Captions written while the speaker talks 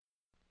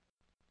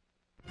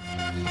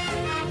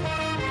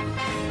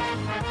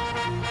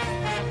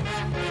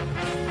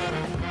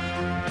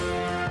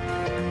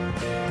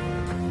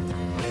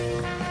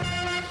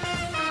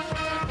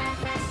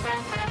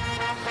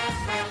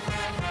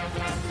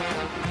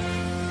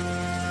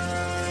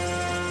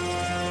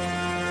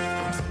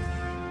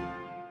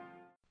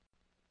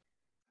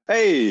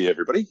Hey,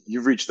 everybody.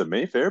 You've reached the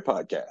Mayfair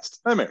podcast.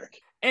 I'm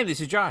Eric. And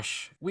this is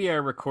Josh. We are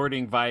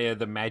recording via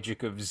the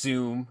magic of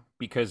Zoom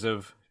because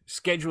of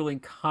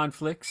scheduling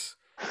conflicts.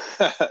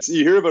 So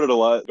you hear about it a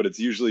lot, but it's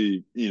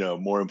usually,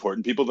 more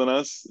important people than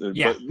us.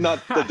 Yeah. But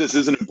not that this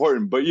isn't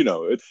important, but you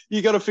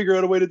got to figure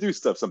out a way to do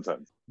stuff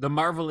sometimes. The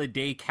Marvel a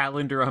Day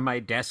calendar on my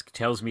desk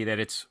tells me that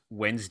it's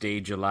Wednesday,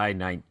 July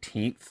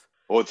 19th.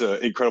 Oh, it's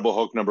Incredible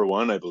Hulk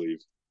 #1, I believe.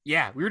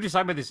 Yeah, we were just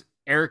talking about this.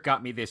 Eric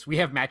got me this. We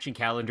have matching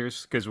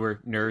calendars because we're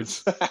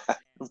nerds.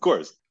 Of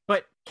course.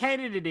 But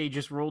Canada Day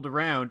just rolled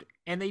around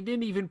and they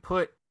didn't even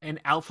put an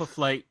Alpha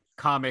Flight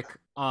comic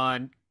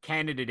on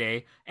Canada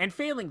Day. And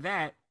failing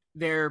that,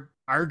 their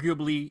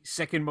arguably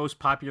second most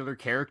popular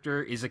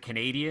character is a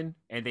Canadian,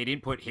 and they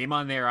didn't put him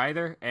on there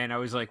either. And I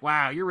was like,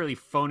 wow, you're really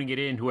phoning it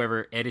in,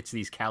 whoever edits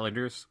these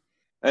calendars.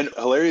 And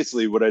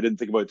hilariously, what I didn't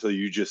think about until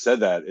you just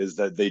said that is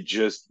that they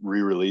just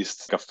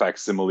re-released a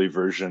facsimile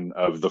version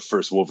of the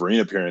first Wolverine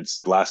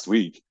appearance last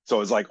week. So I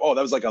was like, oh,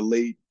 that was like a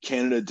late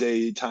Canada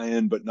Day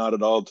tie-in, but not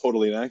at all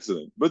totally an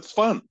accident. But it's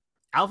fun.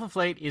 Alpha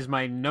Flight is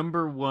my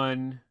number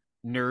one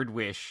nerd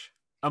wish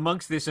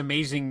amongst this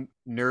amazing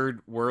nerd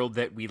world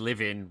that we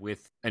live in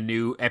with a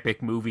new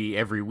epic movie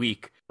every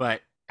week.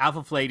 But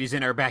Alpha Flight is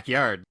in our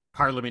backyard.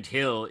 Parliament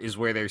Hill is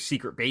where their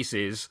secret base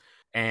is,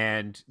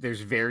 and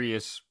there's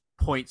various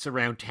points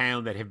around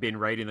town that have been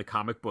right in the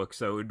comic book.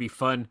 So it would be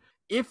fun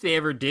if they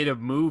ever did a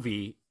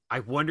movie.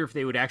 I wonder if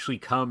they would actually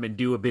come and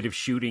do a bit of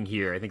shooting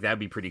here. I think that'd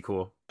be pretty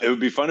cool. It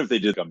would be fun if they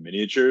did a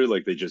miniature,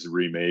 like they just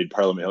remade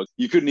Parliament Hill.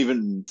 You couldn't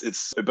even,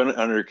 it's been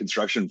under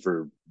construction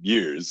for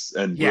years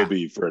and will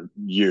be for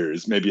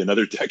years, maybe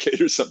another decade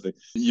or something.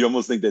 You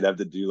almost think they'd have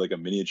to do like a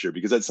miniature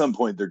because at some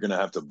point they're going to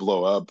have to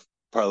blow up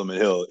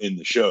Parliament Hill in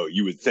the show.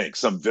 You would think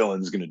some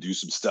villain's going to do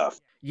some stuff.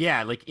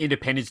 Yeah, like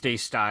Independence Day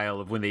style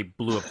of when they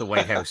blew up the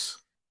White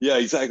House. Yeah,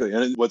 exactly.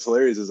 And what's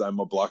hilarious is I'm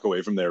a block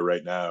away from there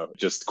right now,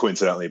 just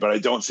coincidentally, but I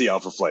don't see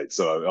Alpha Flight,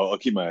 so I'll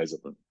keep my eyes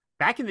open.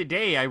 Back in the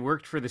day, I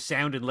worked for the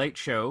Sound and Light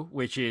Show,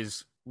 which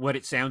is what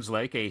it sounds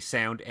like, a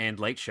sound and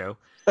light show.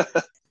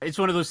 It's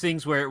one of those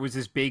things where it was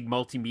this big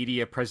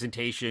multimedia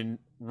presentation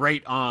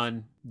right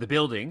on the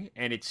building,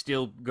 and it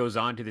still goes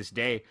on to this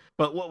day.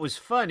 But what was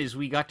fun is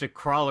we got to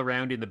crawl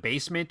around in the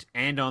basement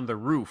and on the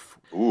roof.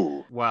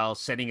 Ooh. While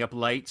setting up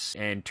lights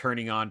and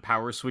turning on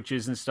power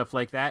switches and stuff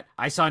like that.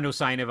 I saw no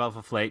sign of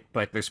Alpha Flight,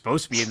 but they're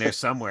supposed to be in there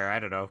somewhere. I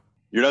don't know.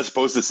 You're not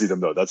supposed to see them,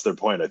 though. That's their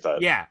point, I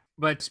thought. Yeah,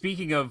 but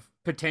speaking of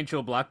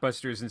potential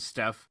blockbusters and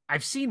stuff,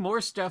 I've seen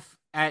more stuff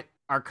at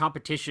our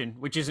competition,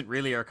 which isn't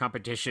really our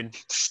competition,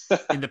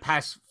 in the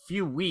past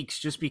few weeks,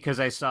 just because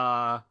I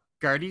saw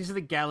Guardians of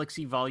the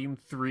Galaxy Volume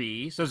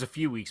 3, so it was a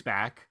few weeks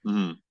back,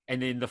 and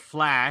then The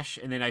Flash,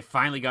 and then I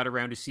finally got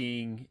around to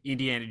seeing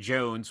Indiana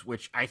Jones,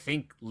 which I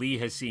think Lee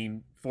has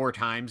seen 4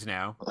 times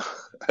now.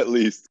 At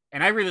least.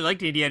 And I really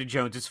liked Indiana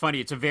Jones. It's funny,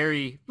 it's a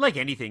very, like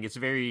anything, it's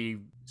a very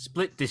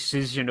split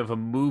decision of a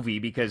movie,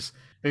 because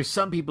there's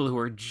some people who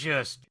are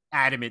just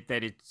adamant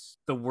that it's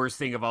the worst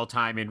thing of all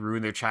time and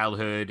ruined their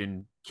childhood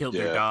and killed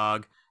their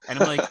dog. And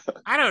I'm like,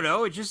 I don't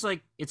know. It's just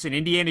like, it's an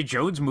Indiana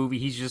Jones movie.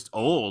 He's just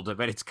old,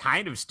 but it's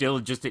kind of still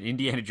just an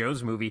Indiana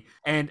Jones movie.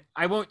 And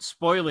I won't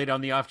spoil it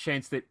on the off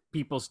chance that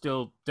people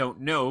still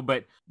don't know,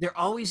 but there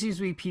always seems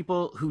to be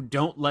people who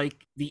don't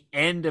like the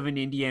end of an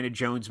Indiana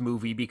Jones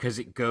movie because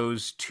it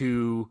goes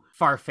too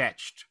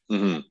far-fetched.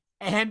 Mm-hmm.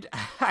 And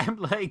I'm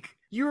like,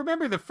 you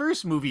remember the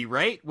first movie,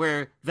 right?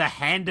 Where the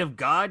hand of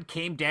God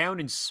came down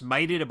and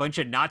smited a bunch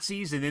of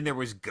Nazis, and then there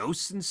was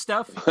ghosts and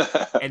stuff,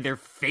 and their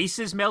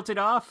faces melted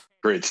off.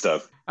 Great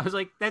stuff. I was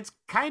like, that's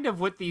kind of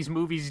what these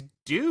movies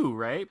do,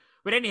 right?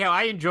 But anyhow,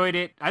 I enjoyed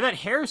it. I thought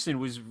Harrison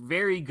was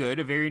very good,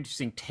 a very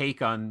interesting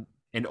take on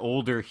an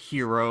older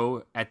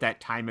hero at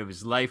that time of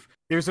his life.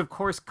 There's, of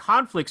course,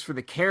 conflicts for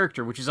the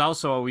character, which is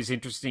also always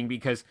interesting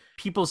because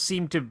people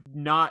seem to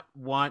not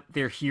want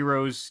their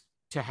heroes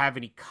to have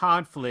any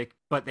conflict,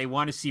 but they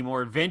want to see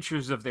more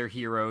adventures of their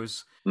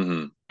heroes.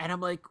 Mm-hmm. And I'm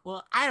like,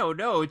 well, I don't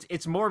know.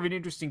 It's more of an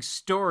interesting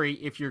story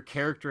if your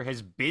character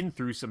has been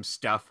through some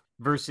stuff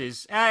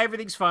versus,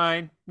 everything's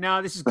fine.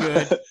 No, this is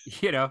good,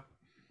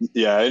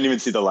 Yeah, I didn't even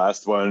see the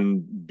last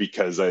one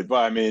because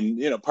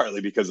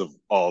partly because of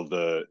all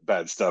the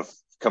bad stuff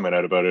coming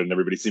out about it and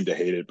everybody seemed to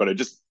hate it, but I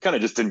just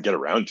didn't get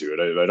around to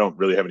it. I don't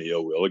really have any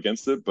ill will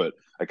against it, but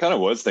I kind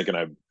of was thinking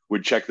I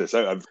would check this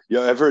out.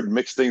 I've heard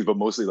mixed things, but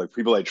mostly like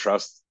people I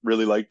trust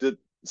really liked it.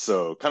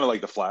 So kind of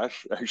like The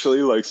Flash,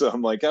 actually. Like, so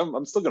I'm like,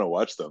 I'm still going to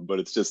watch them, but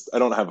it's just, I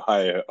don't have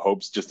high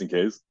hopes just in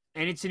case.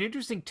 And it's an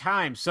interesting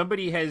time.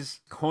 Somebody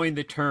has coined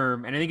the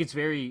term, and I think it's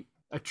very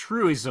a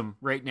truism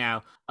right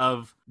now,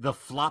 of the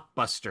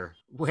flopbuster,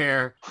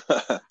 where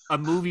a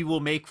movie will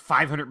make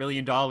 $500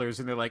 million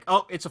and they're like,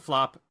 oh, it's a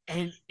flop.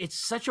 And it's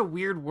such a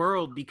weird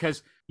world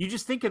because you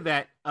just think of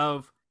that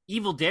of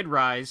Evil Dead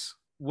Rise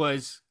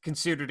was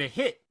considered a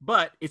hit,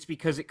 but it's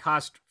because it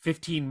cost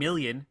 15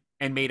 million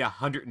and made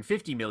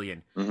 150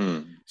 million.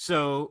 Mm-hmm.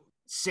 So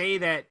say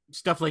that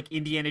stuff like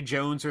Indiana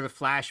Jones or The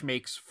Flash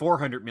makes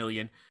 400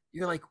 million.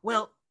 You're like,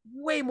 well,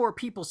 way more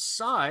people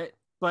saw it,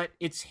 but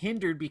it's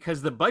hindered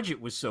because the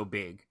budget was so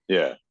big.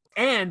 Yeah.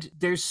 And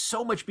there's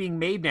so much being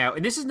made now.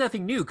 And this is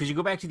nothing new because you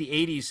go back to the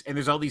 80s and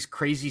there's all these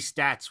crazy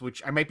stats,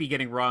 which I might be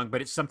getting wrong,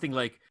 but it's something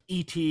like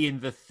E.T.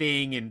 and The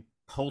Thing and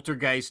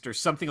Poltergeist or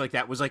something like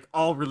that was like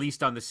all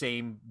released on the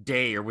same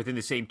day or within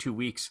the same 2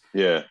 weeks.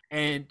 Yeah.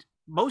 And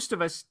most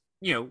of us,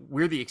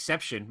 we're the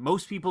exception.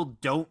 Most people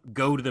don't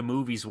go to the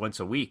movies once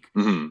a week.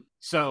 Mm-hmm.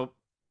 So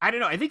I don't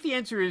know. I think the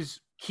answer is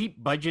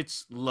keep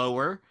budgets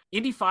lower.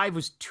 Indy 5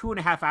 was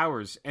 2.5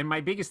 hours. And my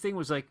biggest thing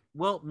was like,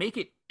 well, make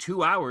it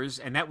 2 hours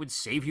and that would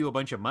save you a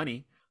bunch of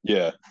money.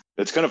 Yeah.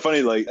 It's kind of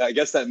funny. Like, I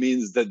guess that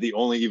means that the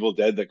only Evil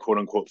Dead that quote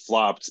unquote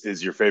flopped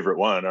is your favorite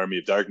one, Army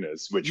of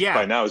Darkness, which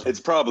by now, it's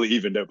probably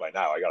evened out by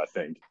now, I got to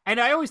think. And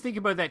I always think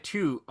about that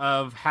too,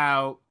 of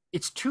how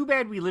it's too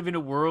bad we live in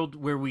a world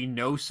where we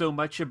know so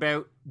much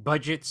about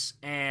budgets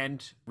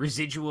and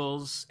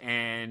residuals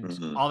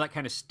and all that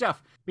kind of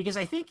stuff. Because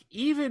I think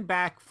even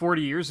back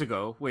 40 years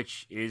ago,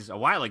 which is a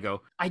while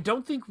ago, I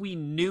don't think we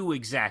knew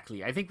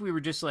exactly. I think we were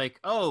just like,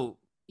 oh,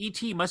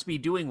 E.T. must be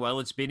doing well.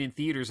 It's been in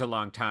theaters a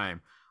long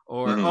time.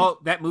 Or, oh,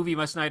 that movie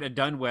must not have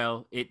done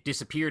well. It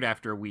disappeared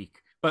after a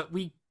week. But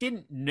we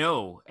didn't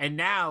know. And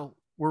now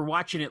we're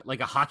watching it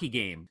like a hockey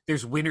game.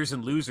 There's winners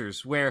and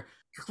losers, where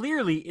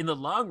clearly in the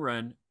long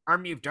run,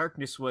 Army of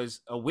Darkness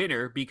was a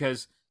winner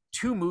because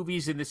 2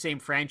 movies in the same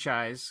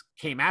franchise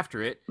came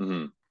after it.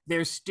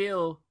 There's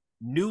still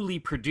newly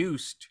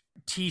produced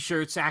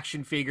T-shirts,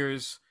 action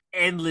figures,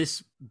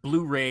 endless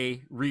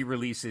Blu-ray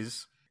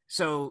re-releases.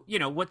 So,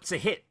 what's a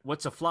hit?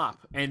 What's a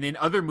flop? And then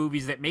other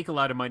movies that make a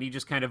lot of money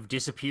just kind of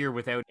disappear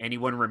without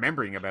anyone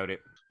remembering about it.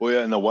 Well,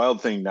 yeah, and the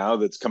wild thing now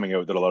that's coming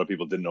out that a lot of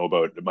people didn't know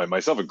about,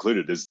 myself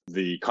included, is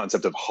the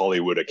concept of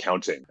Hollywood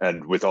accounting.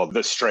 And with all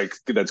the strike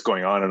that's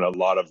going on, and a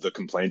lot of the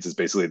complaints is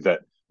basically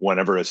that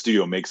whenever a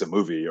studio makes a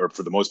movie, or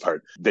for the most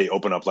part, they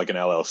open up like an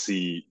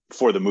LLC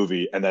for the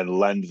movie and then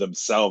lend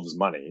themselves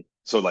money.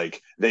 So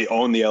like they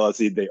own the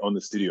LLC, they own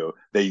the studio,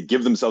 they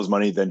give themselves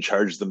money, then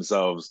charge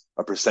themselves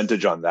a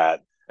percentage on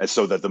that, and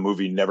so that the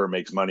movie never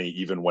makes money,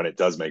 even when it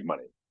does make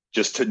money,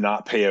 just to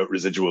not pay out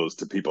residuals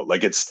to people.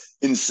 Like, it's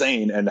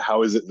insane. And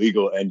how is it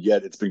legal? And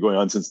yet it's been going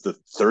on since the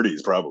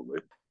 30s, probably.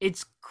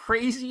 It's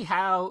crazy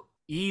how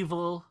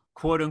evil,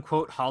 quote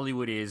unquote,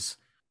 Hollywood is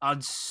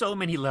on so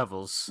many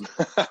levels,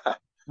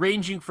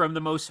 ranging from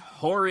the most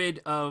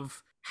horrid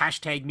of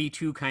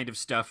 #MeToo kind of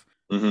stuff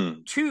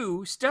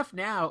to stuff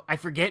now. I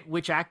forget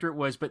which actor it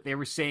was, but they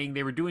were saying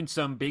they were doing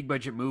some big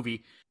budget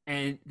movie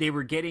and they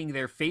were getting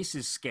their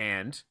faces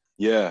scanned.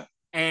 Yeah.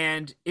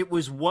 And it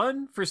was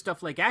 1 for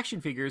stuff like action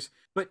figures,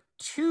 but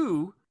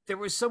 2, there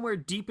was somewhere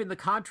deep in the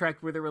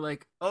contract where they were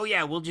like, oh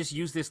yeah, we'll just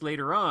use this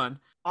later on.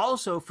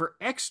 Also for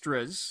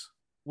extras,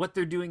 what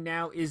they're doing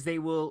now is they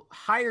will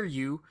hire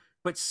you,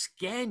 but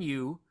scan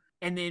you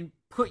and then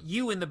put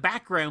you in the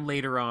background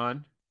later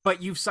on,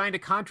 but you've signed a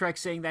contract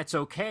saying that's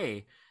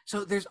okay.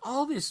 So there's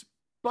all this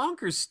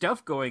bonkers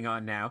stuff going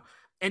on now.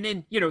 And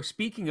then,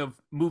 speaking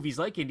of movies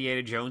like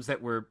Indiana Jones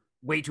that were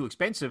way too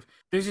expensive,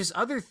 there's this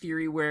other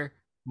theory where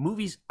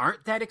movies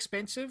aren't that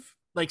expensive.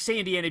 Like, say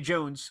Indiana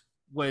Jones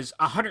was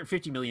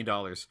 $150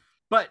 million,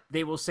 but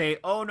they will say,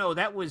 oh no,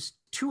 that was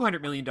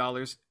 $200 million,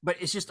 but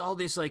it's just all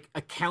this like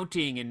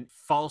accounting and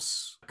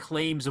false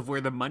claims of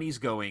where the money's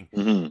going.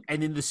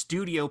 And then the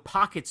studio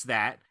pockets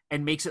that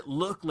and makes it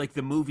look like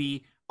the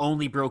movie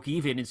only broke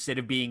even instead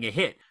of being a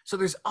hit. So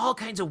there's all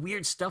kinds of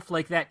weird stuff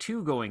like that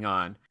too going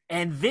on.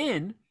 And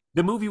then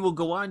the movie will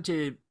go on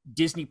to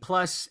Disney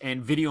Plus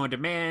and video on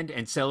demand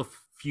and sell a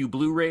few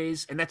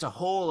Blu-rays, and that's a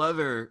whole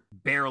other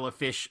barrel of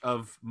fish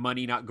of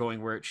money not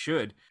going where it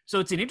should. So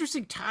it's an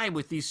interesting time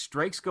with these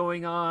strikes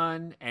going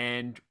on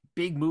and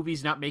big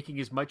movies not making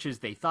as much as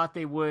they thought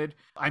they would.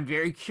 I'm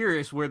very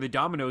curious where the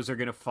dominoes are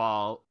going to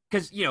fall,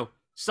 because,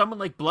 someone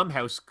like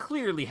Blumhouse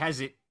clearly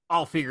has it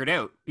all figured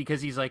out,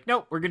 because he's like,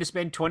 no, we're going to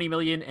spend 20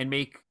 million and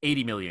make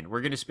 80 million. We're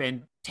going to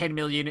spend 10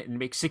 million and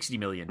make 60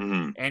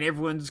 million. And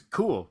everyone's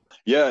cool.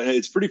 Yeah, and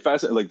it's pretty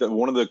fascinating. Like,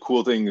 one of the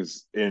cool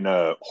things in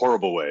a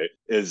horrible way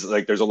is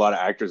like there's a lot of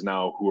actors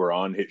now who are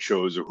on hit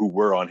shows or who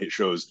were on hit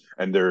shows,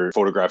 and they're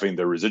photographing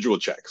their residual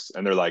checks,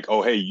 and they're like,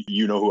 oh, hey,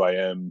 you know who I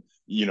am,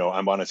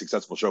 I'm on a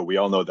successful show, we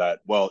all know that,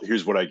 well,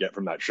 here's what I get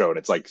from that show, and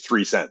it's like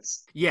 3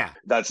 cents. Yeah,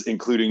 that's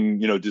including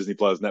Disney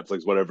Plus,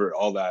 Netflix, whatever,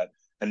 all that.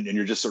 And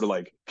you're just sort of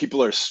like,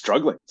 people are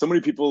struggling. So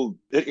many people,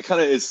 it kind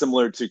of is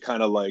similar to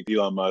kind of like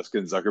Elon Musk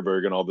and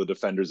Zuckerberg and all the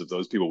defenders of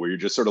those people, where you're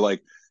just sort of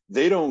like,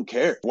 they don't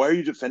care. Why are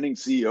you defending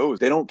CEOs?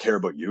 They don't care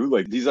about you.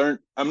 Like,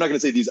 I'm not going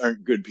to say these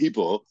aren't good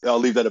people. I'll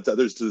leave that up to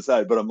others to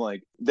decide. But I'm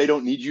like, they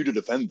don't need you to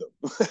defend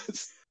them.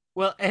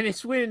 Well, and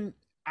it's when,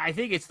 I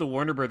think it's the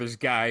Warner Brothers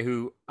guy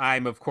who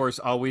I'm, of course,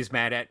 always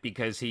mad at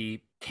because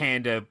he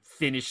canned a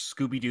finished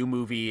Scooby Doo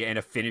movie and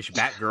a finished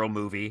Batgirl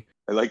movie.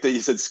 I like that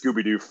you said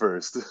Scooby Doo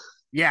first.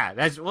 Yeah,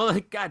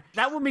 God,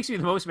 that one makes me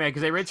the most mad,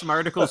 because I read some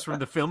articles from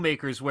the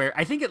filmmakers where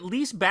I think at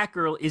least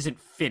Batgirl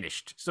isn't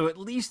finished. So at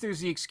least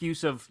there's the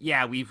excuse of,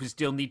 yeah, we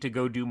still need to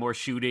go do more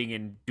shooting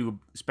and do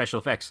special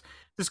effects.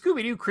 The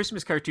Scooby-Doo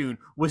Christmas cartoon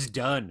was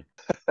done.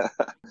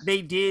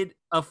 they did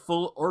a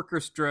full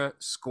orchestra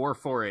score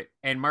for it,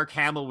 and Mark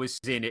Hamill was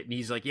in it, and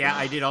he's like, yeah,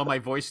 I did all my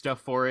voice stuff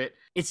for it.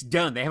 It's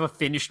done. They have a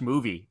finished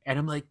movie. And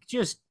I'm like,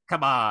 just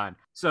come on.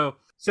 So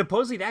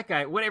supposedly that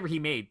guy, whatever he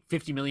made,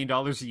 $50 million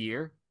a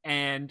year,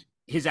 and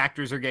his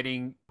actors are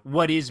getting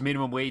what is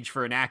minimum wage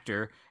for an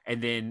actor,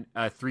 and then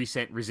a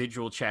 3-cent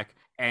residual check.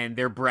 And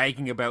they're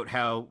bragging about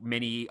how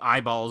many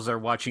eyeballs are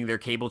watching their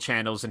cable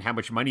channels and how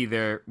much money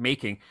they're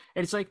making.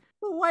 And it's like,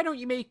 well, why don't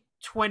you make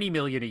 20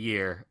 million a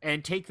year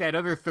and take that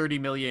other 30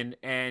 million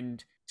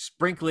and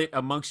sprinkle it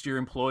amongst your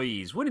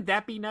employees? Wouldn't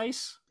that be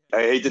nice?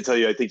 I hate to tell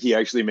you, I think he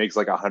actually makes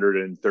like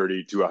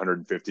 130 to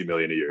 150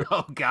 million a year.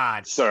 Oh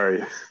God.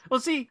 Sorry. Well,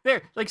 see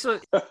there, like, so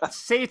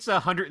say it's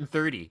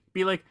 130.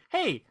 Be like,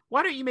 hey,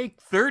 why don't you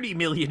make 30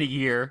 million a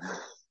year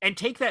and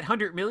take that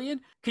 100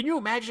 million? Can you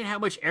imagine how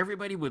much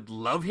everybody would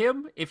love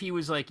him if he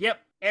was like,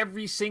 yep,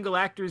 every single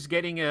actor's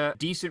getting a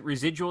decent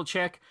residual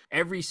check.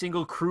 Every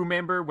single crew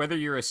member, whether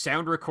you're a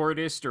sound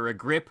recordist or a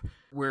grip,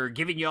 we're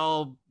giving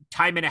y'all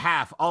time and a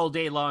half all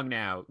day long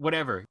now,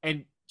 whatever.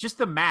 And just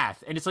the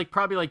math. And it's like,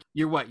 probably like,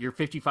 you're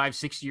 55,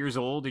 60 years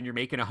old and you're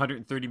making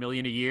 130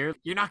 million a year.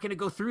 You're not going to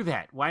go through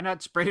that. Why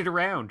not spread it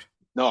around?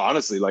 No,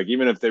 honestly, like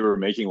even if they were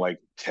making like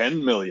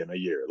 10 million a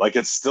year, like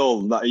it's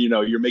still not,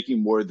 you're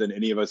making more than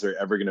any of us are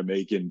ever going to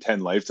make in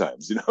 10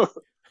 lifetimes.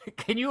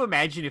 Can you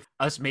imagine if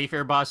us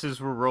Mayfair bosses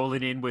were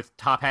rolling in with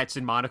top hats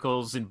and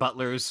monocles and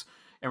butlers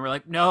and we're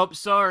like, nope,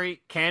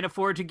 sorry, can't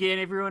afford to give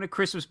everyone a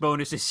Christmas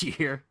bonus this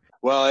year?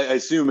 Well, I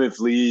assume if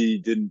Lee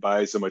didn't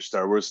buy so much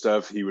Star Wars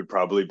stuff, he would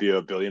probably be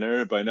a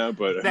billionaire by now.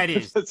 But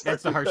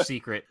that's the harsh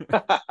secret.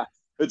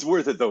 It's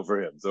worth it though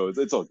for him, so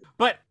it's all good.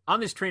 But on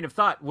this train of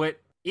thought, what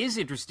is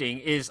interesting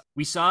is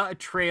we saw a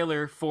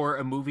trailer for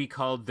a movie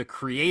called The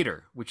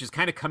Creator, which has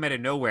kind of come out of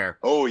nowhere.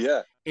 Oh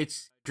yeah,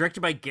 it's directed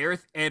by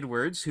Gareth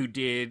Edwards, who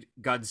did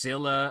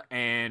Godzilla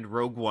and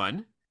Rogue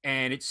One,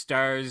 and it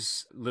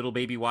stars little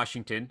baby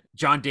Washington,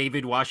 John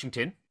David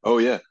Washington. Oh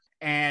yeah.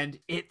 And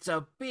it's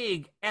a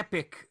big,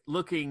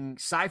 epic-looking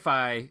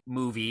sci-fi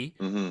movie,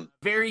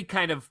 very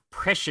kind of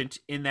prescient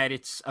in that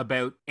it's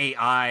about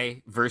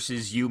AI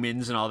versus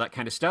humans and all that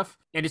kind of stuff.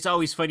 And it's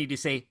always funny to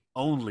say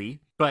only,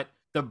 but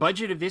the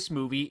budget of this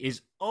movie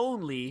is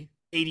only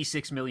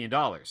 $86 million.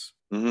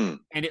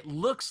 And it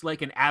looks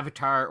like an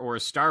Avatar or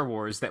a Star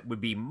Wars that would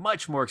be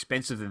much more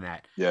expensive than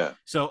that. Yeah.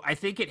 So I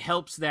think it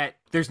helps that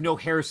there's no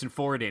Harrison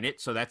Ford in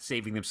it, so that's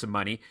saving them some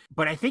money.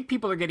 But I think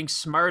people are getting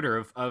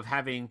smarter of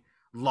having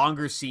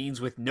longer scenes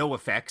with no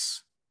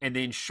effects and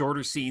then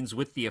shorter scenes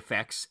with the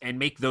effects and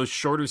make those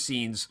shorter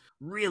scenes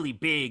really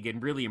big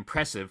and really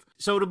impressive.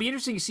 So it'll be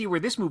interesting to see where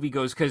this movie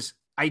goes, because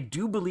I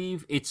do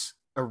believe it's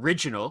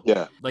original.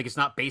 Yeah. Like it's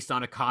not based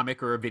on a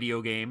comic or a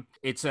video game.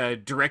 It's a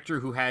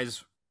director who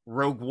has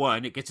Rogue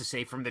One. It gets to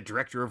say from the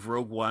director of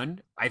Rogue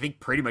One. I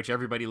think pretty much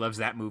everybody loves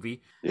that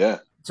movie. Yeah.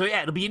 So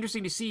yeah, it'll be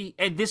interesting to see.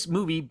 And this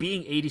movie,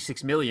 being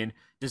 86 million,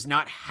 does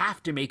not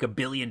have to make $1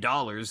 billion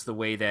the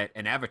way that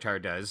an Avatar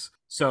does.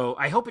 So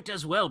I hope it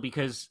does well,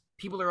 because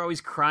people are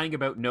always crying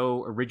about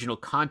no original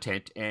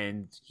content,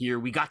 and here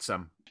we got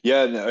some.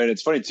 Yeah, and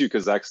it's funny too,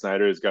 because Zack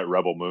Snyder has got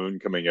Rebel Moon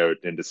coming out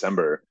in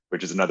December,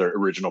 which is another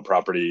original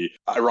property,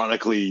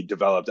 ironically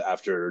developed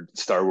after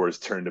Star Wars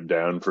turned him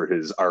down for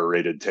his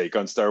R-rated take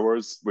on Star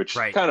Wars, which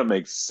kind of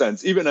makes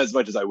sense, even as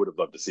much as I would have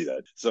loved to see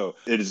that. So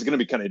it is going to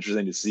be kind of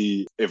interesting to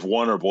see if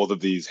one or both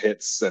of these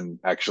hits and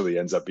actually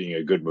ends up being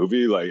a good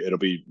movie. Like, it'll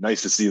be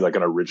nice to see like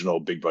an original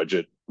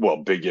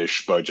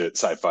big-ish budget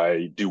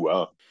sci-fi do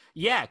well.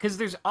 Yeah, because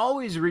there's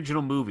always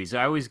original movies.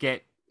 I always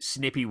get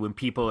snippy when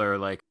people are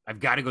like, I've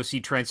got to go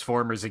see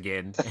Transformers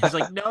again. And it's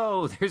like,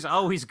 no, there's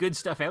always good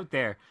stuff out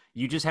there.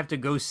 You just have to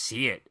go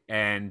see it.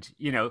 And,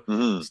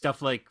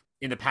 stuff like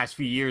in the past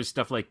few years,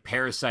 stuff like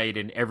Parasite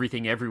and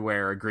Everything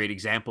Everywhere are great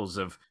examples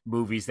of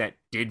movies that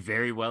did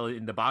very well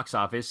in the box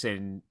office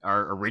and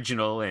are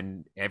original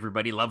and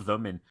everybody loved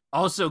them. And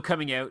also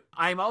coming out,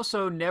 I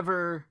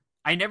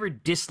never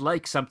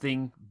dislike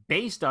something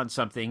based on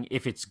something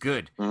if it's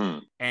good.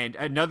 And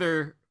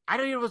another, I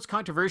don't even know if it's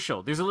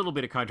controversial. There's a little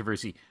bit of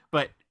controversy,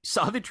 but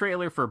saw the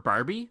trailer for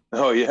Barbie.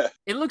 Oh, yeah.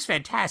 It looks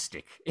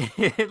fantastic.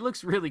 It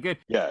looks really good.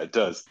 Yeah, it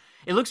does.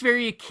 It looks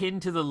very akin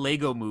to the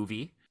Lego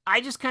movie.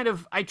 I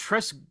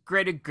trust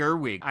Greta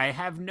Gerwig. I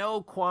have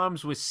no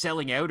qualms with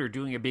selling out or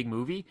doing a big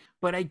movie,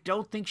 but I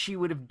don't think she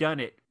would have done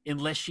it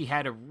unless she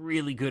had a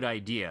really good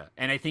idea.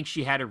 And I think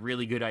she had a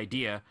really good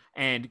idea.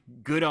 And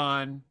good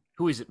on,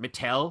 who is it,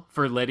 Mattel,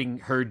 for letting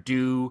her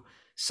do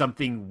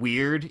something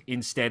weird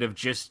instead of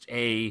just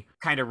a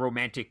kind of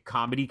romantic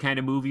comedy kind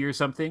of movie or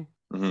something.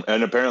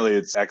 And apparently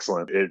it's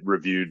excellent. It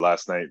reviewed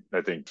last night,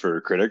 I think, for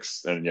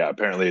critics. And yeah,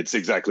 apparently it's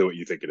exactly what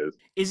you think it is.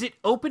 Is it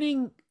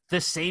opening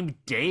the same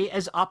day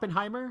as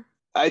Oppenheimer?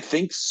 I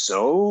think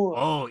so.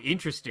 Oh,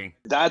 interesting.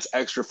 That's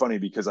extra funny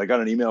because I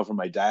got an email from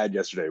my dad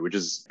yesterday, which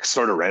is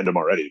sort of random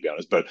already, to be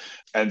honest.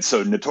 And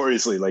so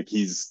notoriously, like,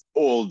 he's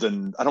old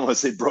and I don't want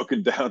to say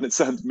broken down. It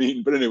sounds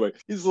mean, but anyway,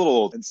 he's a little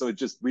old. And so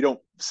we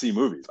don't see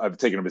movies. I've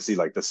taken him to see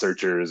like The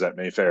Searchers at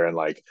Mayfair. And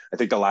like, I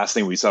think the last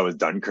thing we saw was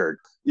Dunkirk.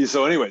 Yeah,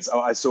 so anyways,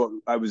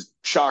 I was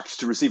shocked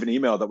to receive an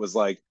email that was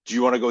like, "Do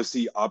you want to go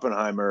see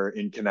Oppenheimer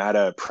in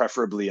Canada,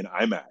 preferably in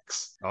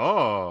IMAX?"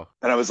 Oh.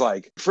 And I was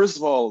like, first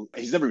of all,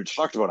 he's never even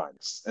talked about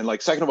IMAX, and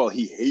like, second of all,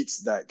 he hates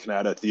that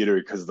Canada theater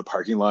because the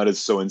parking lot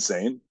is so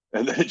insane,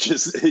 and then it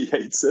just he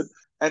hates it.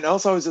 And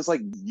also, I was just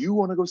like, "You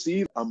want to go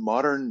see a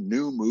modern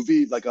new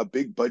movie, like a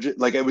big budget?"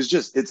 Like, it was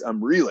just, it's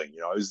I'm reeling,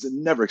 I was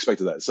never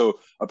expected that. So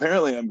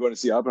apparently, I'm going to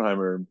see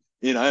Oppenheimer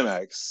in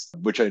IMAX,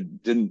 which I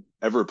didn't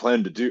ever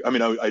plan to do. I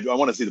mean, I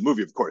want to see the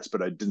movie, of course,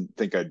 but I didn't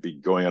think I'd be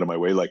going out of my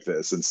way like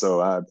this. And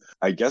so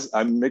I guess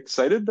I'm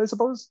excited, I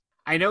suppose.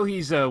 I know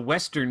he's a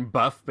Western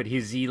buff, but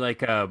is he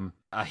like a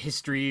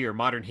history or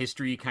modern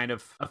history kind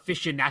of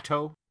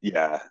aficionado?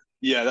 Yeah.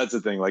 Yeah, that's the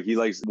thing. Like, he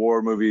likes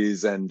war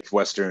movies and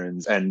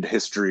westerns and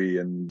history,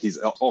 and he's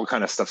all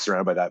kind of stuff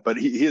surrounded by that. But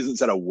he hasn't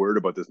said a word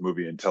about this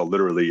movie until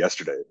literally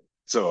yesterday.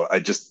 So I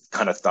just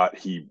kind of thought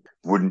he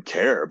wouldn't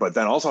care. But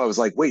then also I was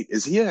like, wait,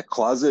 is he a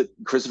closet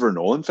Christopher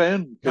Nolan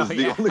fan? Oh Because the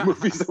yeah. only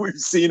movies that we've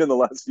seen in the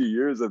last few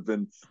years have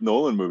been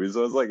Nolan movies.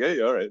 So I was like,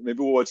 hey, all right, maybe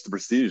we'll watch The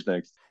Prestige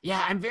next.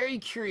 Yeah, I'm very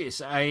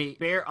curious. I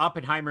bear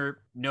Oppenheimer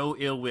no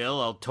ill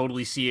will. I'll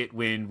totally see it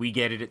when we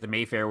get it at the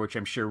Mayfair, which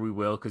I'm sure we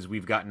will because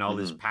we've gotten all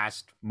his Mm-hmm.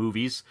 past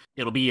movies.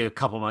 It'll be a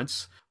couple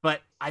months.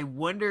 But I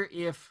wonder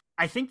if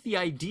I think the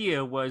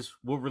idea was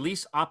we'll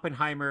release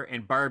Oppenheimer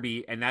and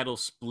Barbie and that'll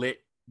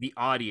split the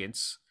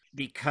audience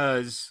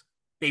because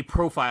they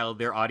profile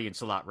their audience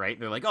a lot, right?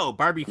 They're like, oh,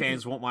 Barbie Mm-hmm.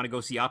 fans won't want to go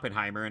see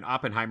Oppenheimer and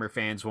Oppenheimer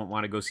fans won't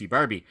want to go see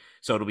Barbie.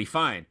 So it'll be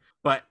fine.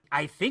 But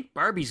I think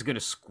Barbie's going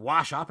to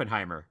squash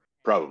Oppenheimer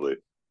Probably.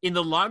 in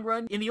the long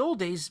run. In the old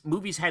days,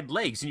 movies had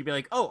legs, and you'd be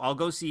like, "Oh, I'll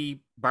go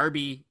see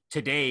Barbie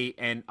today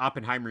and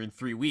Oppenheimer in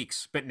 3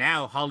 weeks." But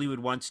now Hollywood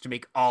wants to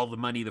make all the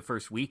money the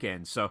first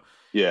weekend, so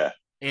Yeah.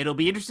 it'll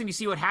be interesting to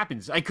see what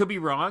happens. I could be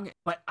wrong,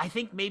 but I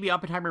think maybe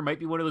Oppenheimer might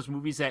be one of those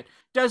movies that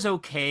does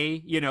okay.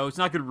 It's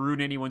not going to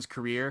ruin anyone's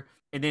career.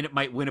 And then it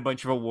might win a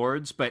bunch of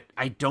awards, but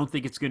I don't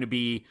think it's going to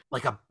be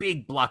like a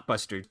big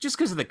blockbuster just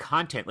because of the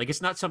content. Like,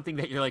 it's not something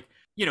that you're like,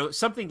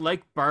 something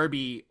like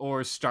Barbie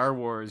or Star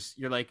Wars.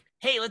 You're like,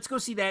 hey, let's go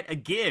see that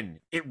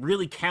again. It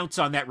really counts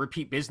on that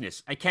repeat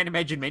business. I can't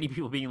imagine many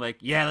people being like,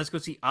 yeah, let's go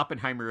see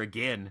Oppenheimer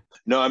again.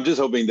 No, I'm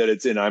just hoping that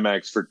it's in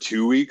IMAX for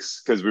 2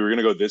 weeks because we were going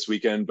to go this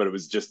weekend, but it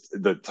was just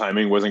the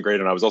timing wasn't great.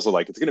 And I was also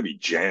like, it's going to be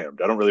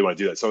jammed. I don't really want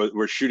to do that. So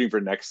we're shooting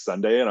for next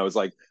Sunday. And I was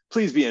like,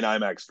 please be in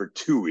IMAX for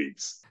 2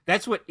 weeks.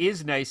 That's what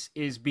is nice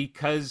is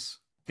because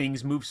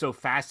things move so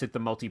fast at the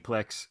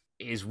multiplex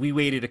is we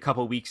waited a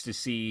couple weeks to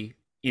see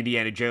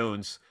Indiana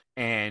Jones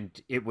and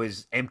it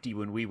was empty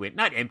when we went.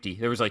 Not empty.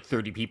 There was like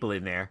 30 people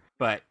in there,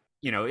 but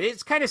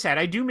it's kind of sad.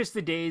 I do miss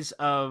the days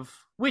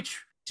of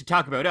which to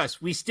talk about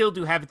us, we still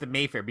do have at the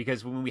Mayfair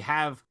because when we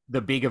have the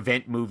big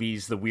event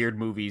movies, the weird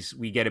movies,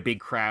 we get a big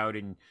crowd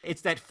and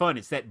it's that fun.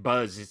 It's that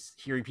buzz. It's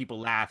hearing people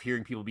laugh,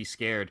 hearing people be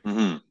scared.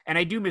 Mm-hmm. And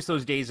I do miss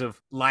those days of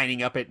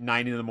lining up at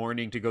 9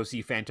 a.m. to go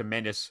see Phantom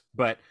Menace,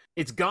 but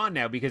it's gone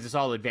now because it's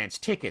all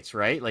advanced tickets,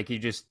 right? Like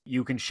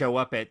you can show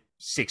up at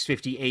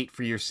 6:58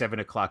 for your 7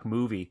 o'clock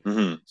movie.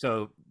 Mm-hmm.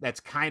 So that's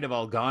kind of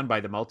all gone by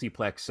the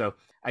multiplex. So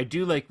I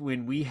do like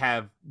when we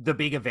have the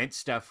big event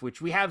stuff,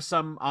 which we have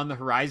some on the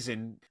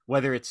horizon,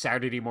 whether it's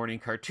Saturday morning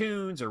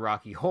cartoons or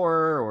Rocky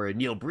Horror or a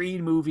Neil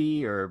Breen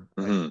movie or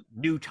Mm-hmm. a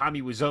new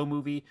Tommy Wiseau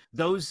movie.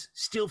 Those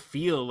still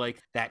feel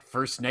like that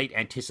first night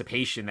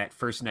anticipation, that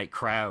first night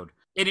crowd.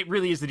 And it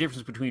really is the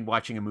difference between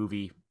watching a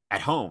movie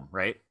at home,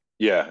 right?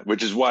 Yeah,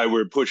 which is why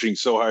we're pushing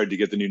so hard to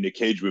get the new Nick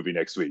Cage movie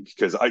next week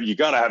because you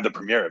got to have the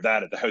premiere of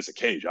that at the House of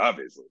Cage,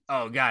 obviously.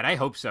 Oh, God, I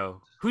hope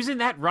so. Who's in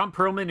that? Ron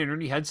Perlman and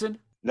Ernie Hudson?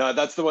 No,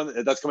 that's the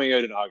one that's coming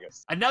out in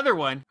August. Another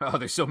one. Oh,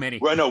 there's so many.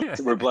 Well, no,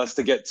 we're blessed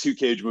to get 2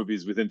 Cage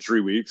movies within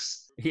 3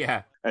 weeks.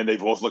 Yeah. And they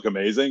both look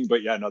amazing.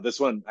 But yeah, no, this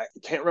one, I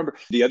can't remember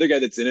the other guy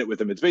that's in it with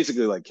him. It's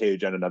basically like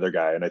Cage and another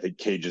guy. And I think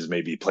Cage is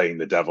maybe playing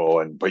the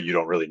devil, but you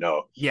don't really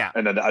know. Yeah.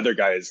 And then the other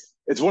guy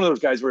it's one of those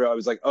guys where I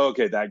was like, oh,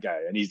 okay, that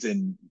guy. And he's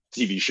in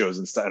TV shows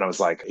and stuff. And I was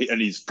like,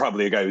 and he's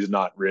probably a guy who's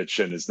not rich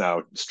and is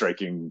now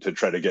striking to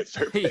try to get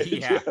fair pay.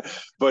 Yeah.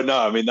 But no,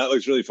 I mean, that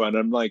looks really fun.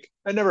 I'm like,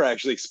 I never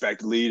actually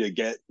expect Lee to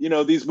get,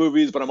 these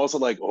movies, but I'm also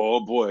like, oh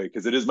boy,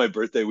 because it is my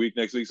birthday week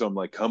next week. So I'm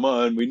like, come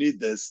on, we need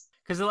this.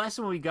 Because the last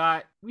one we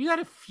got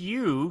a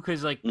few,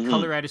 because like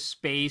Color Out of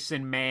Space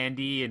and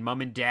Mandy and Mom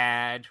and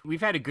Dad.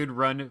 We've had a good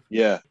run.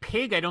 Yeah.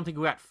 Pig, I don't think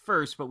we got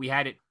first, but we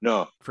had it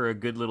No. for a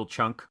good little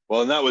chunk.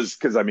 Well, and that was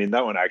because, I mean,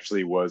 that one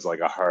actually was like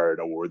a hard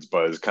awards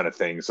buzz kind of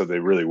thing. So they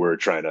really were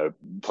trying to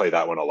play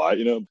that one a lot,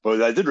 But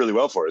that did really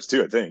well for us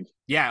too, I think.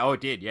 Yeah, oh,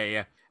 it did. Yeah,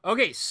 yeah.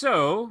 Okay,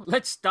 so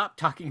let's stop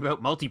talking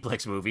about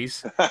multiplex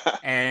movies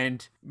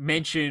and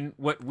mention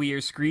what we are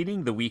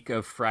screening the week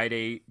of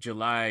Friday,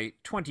 July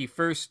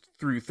 21st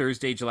through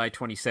Thursday, July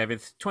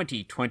 27th,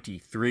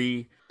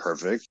 2023.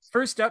 Perfect.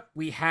 First up,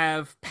 we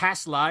have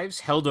Past Lives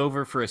held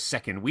over for a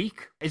second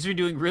week. It's been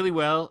doing really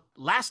well.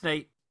 Last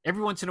night,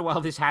 every once in a while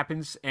this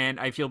happens, and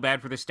I feel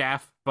bad for the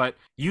staff, but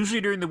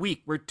usually during the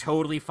week, we're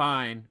totally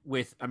fine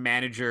with a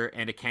manager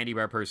and a candy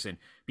bar person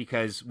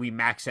because we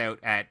max out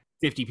at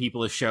 50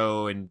 people a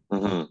show, and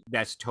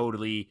that's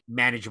totally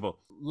manageable.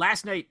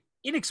 last night,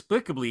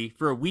 inexplicably,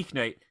 for a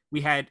weeknight,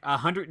 we had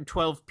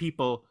 112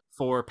 people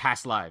for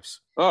Past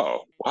Lives.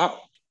 Oh, wow.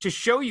 To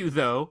show you,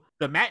 though,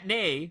 the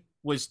matinee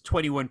was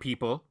 21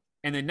 people,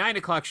 and the 9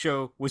 o'clock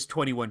show was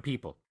 21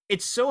 people.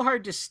 It's so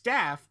hard to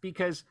staff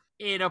because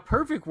in a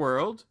perfect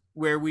world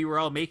where we were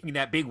all making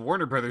that big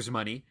Warner Brothers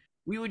money,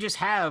 we would just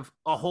have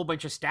a whole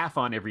bunch of staff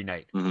on every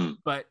night. Mm-hmm.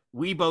 But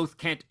we both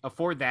can't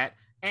afford that,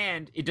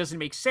 and it doesn't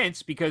make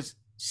sense because,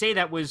 say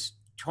that was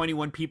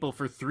 21 people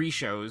for 3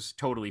 shows,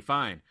 totally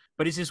fine.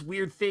 But it's this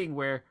weird thing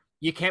where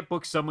you can't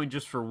book someone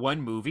just for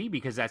one movie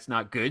because that's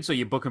not good. So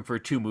you book them for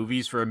 2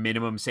 movies for a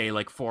minimum, say,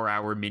 like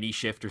 4-hour mini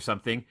shift or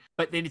something.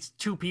 But then it's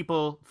 2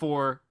 people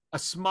for a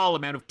small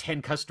amount of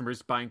 10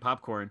 customers buying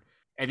popcorn.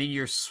 And then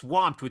you're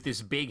swamped with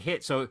this big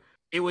hit. So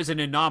it was an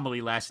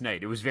anomaly last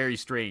night. It was very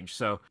strange.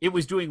 So it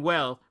was doing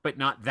well, but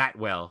not that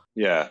well.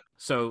 Yeah.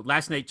 So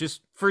last night,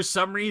 just for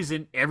some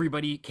reason,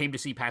 everybody came to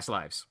see Past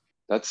Lives.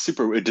 That's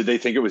super weird. Did they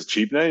think it was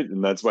cheap night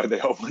and that's why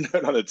they opened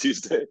it on a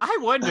Tuesday? I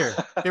wonder.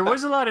 There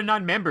was a lot of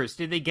non-members.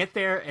 Did they get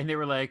there and they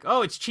were like,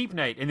 oh, it's cheap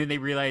night? And then they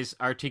realize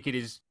our ticket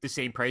is the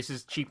same price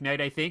as cheap night,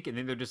 I think. And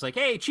then they're just like,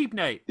 hey, cheap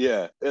night.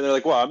 Yeah. And they're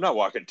like, well, I'm not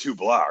walking 2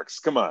 blocks.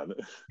 Come on.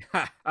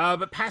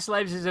 But Past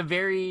Lives is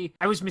I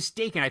was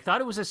mistaken. I thought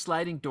it was a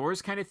sliding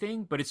doors kind of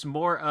thing, but it's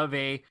more of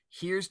a,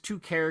 here's 2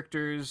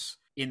 characters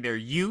in their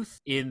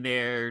youth, in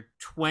their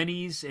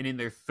 20s, and in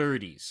their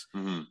 30s.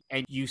 Mm-hmm.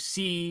 And you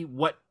see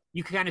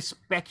you can kind of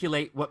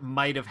speculate what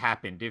might have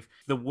happened. If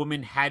the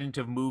woman hadn't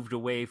have moved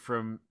away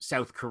from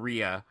South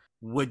Korea,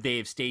 would they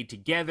have stayed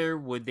together?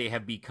 Would they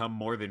have become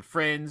more than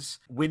friends?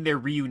 When they're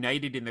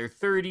reunited in their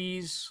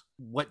 30s,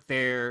 what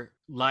their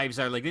lives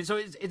are like. So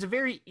it's a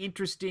very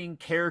interesting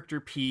character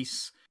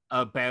piece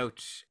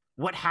about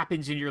what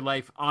happens in your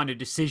life on a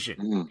decision.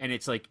 Mm-hmm. And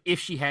it's like,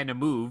 if she hadn't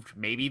moved,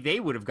 maybe they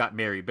would have got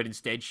married, but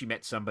instead she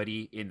met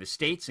somebody in the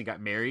States and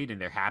got married and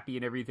they're happy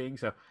and everything.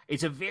 So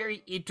it's a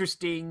very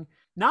interesting,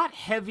 not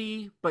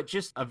heavy, but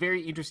just a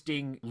very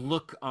interesting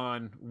look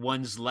on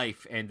one's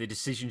life and the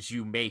decisions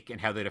you make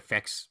and how that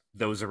affects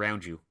those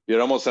around you.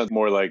 It almost sounds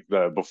more like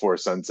the Before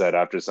Sunset,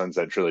 After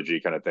Sunset trilogy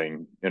kind of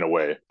thing in a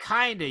way.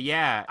 Kinda,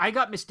 yeah. I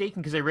got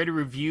mistaken because I read a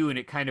review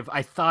and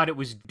I thought it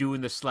was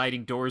doing the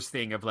sliding doors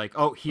thing of like,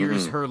 oh,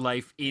 here's her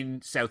life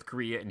in South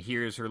Korea and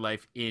here's her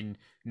life in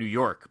New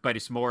York. But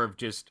it's more of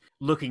just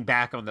looking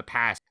back on the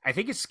past. I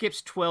think it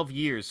skips 12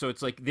 years. So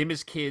it's like them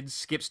as kids,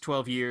 skips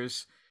 12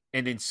 years,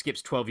 and then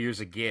skips 12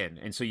 years again.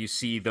 And so you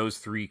see those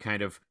 3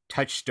 kind of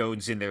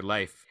touchstones in their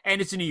life.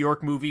 And it's a New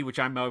York movie, which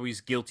I'm always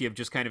guilty of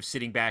just kind of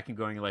sitting back and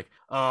going like,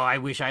 oh, I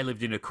wish I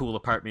lived in a cool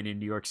apartment in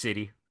New York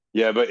City.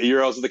 Yeah, but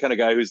you're also the kind of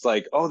guy who's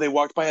like, oh, they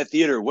walked by a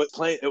theater. What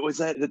plane? Was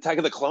that Attack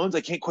of the Clones? I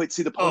can't quite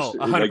see the poster.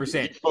 Oh, 100%.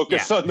 Like,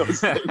 focus on those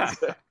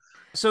things.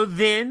 So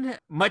then,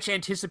 much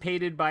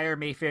anticipated by our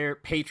Mayfair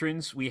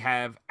patrons, we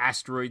have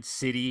Asteroid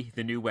City,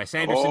 the new Wes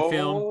Anderson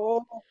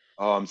film.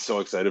 Oh, I'm so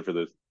excited for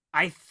this.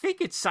 I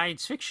think it's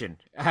science fiction.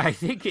 I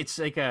think it's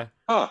like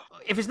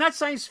if it's not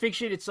science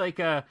fiction, it's like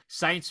a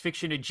science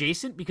fiction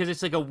adjacent because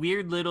it's like a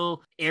weird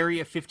little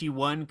Area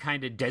 51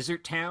 kind of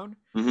desert town.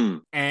 Mm-hmm.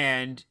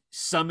 And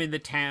some in the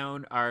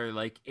town are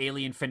like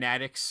alien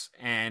fanatics.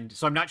 And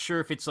so I'm not sure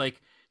if it's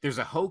like there's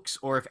a hoax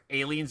or if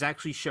aliens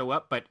actually show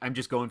up, but I'm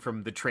just going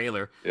from the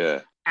trailer.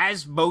 Yeah.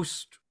 As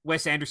most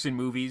Wes Anderson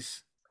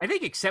movies, I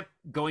think except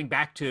going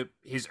back to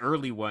his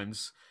early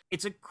ones,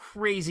 it's a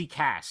crazy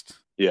cast.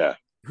 Yeah.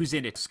 Who's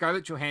in it?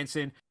 Scarlett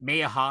Johansson,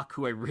 Maya Hawke,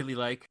 who I really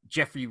like,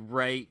 Jeffrey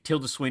Wright,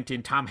 Tilda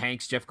Swinton, Tom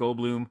Hanks, Jeff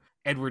Goldblum,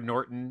 Edward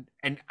Norton,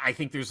 and I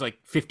think there's like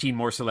 15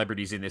 more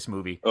celebrities in this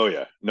movie. Oh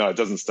yeah. No, it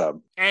doesn't stop.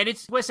 And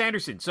it's Wes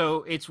Anderson,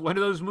 so it's one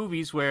of those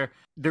movies where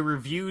the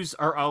reviews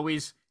are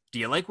always, do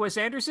you like Wes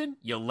Anderson?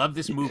 You'll love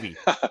this movie.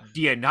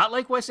 Do you not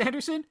like Wes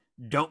Anderson?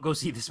 Don't go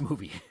see this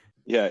movie.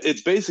 Yeah,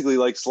 it's basically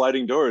like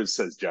sliding doors,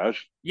 says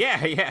Josh.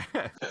 Yeah.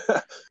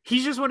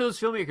 He's just one of those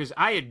filmmakers.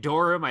 I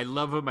adore him. I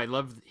love him. I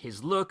love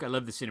his look. I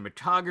love the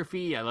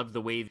cinematography. I love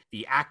the way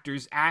the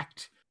actors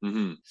act.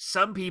 Mm-hmm.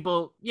 Some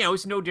people,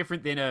 it's no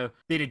different than a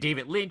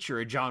David Lynch or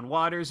a John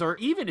Waters or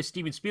even a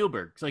Steven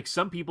Spielberg. It's like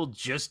some people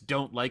just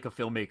don't like a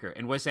filmmaker.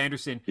 And Wes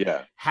Anderson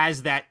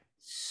has that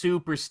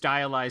super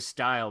stylized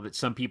style that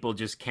some people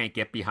just can't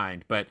get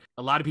behind. But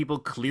a lot of people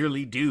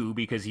clearly do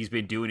because he's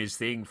been doing his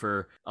thing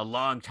for a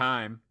long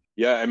time.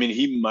 Yeah, I mean,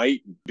 he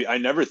might be, I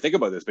never think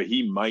about this, but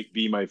he might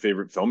be my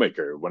favorite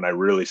filmmaker when I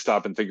really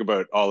stop and think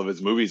about all of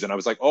his movies. And I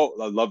was like, oh,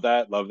 I love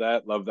that.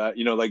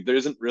 Like there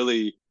isn't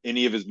really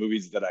any of his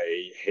movies that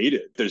I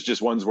hated. There's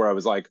just ones where I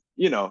was like,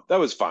 that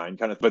was fine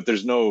kind of, but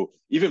there's no,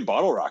 even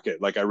Bottle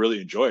Rocket, like I really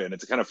enjoy. And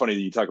it's kind of funny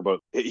that you talk about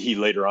he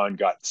later on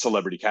got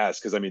celebrity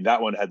cast. Cause I mean,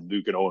 that one had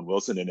Luke and Owen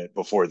Wilson in it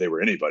before they were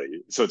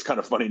anybody. So it's kind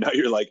of funny. Now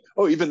you're like,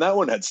 oh, even that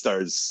one had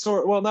stars.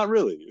 So, well, not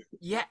really.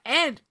 Yeah.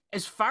 And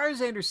as far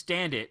as I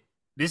understand it,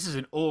 this is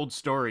an old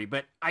story,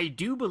 but I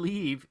do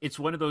believe it's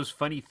one of those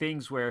funny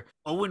things where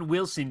Owen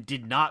Wilson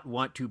did not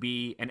want to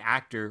be an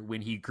actor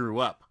when he grew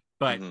up,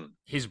 but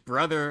his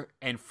brother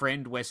and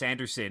friend Wes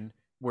Anderson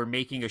were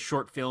making a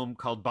short film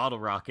called Bottle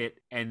Rocket,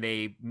 and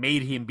they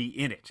made him be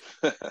in it.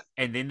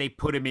 And then they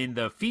put him in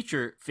the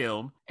feature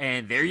film,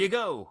 and there you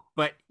go.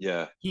 But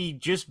Yeah. he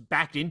just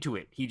backed into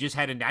it. He just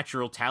had a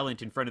natural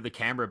talent in front of the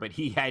camera, but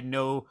he had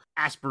no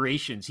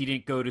aspirations. He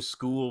didn't go to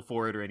school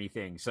for it or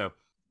anything. So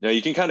Yeah,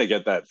 you can kind of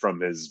get that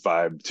from his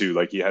vibe too.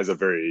 Like he has a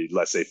very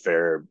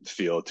laissez-faire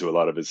feel to a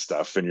lot of his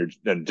stuff, and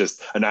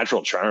just a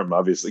natural charm,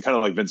 obviously, kind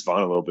of like Vince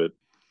Vaughn a little bit.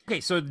 okay,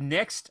 so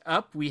next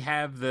up we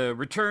have the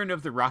return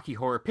of the Rocky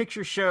Horror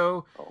Picture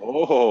Show,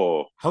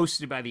 Oh,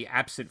 hosted by the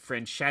absent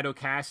friend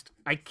Shadowcast.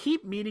 I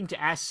keep meaning to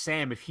ask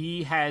Sam if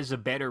he has a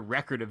better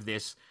record of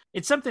this.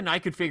 It's something I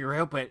could figure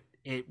out, but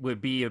it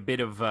would be a bit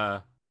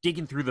of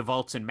digging through the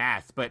vaults and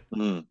math. But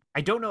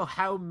I don't know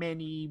how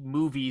many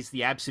movies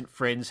the absent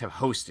friends have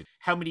hosted.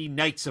 How many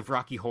nights of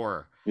Rocky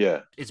Horror?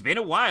 yeah. It's been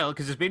a while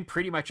because it's been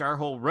pretty much our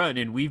whole run,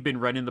 and we've been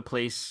running the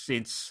place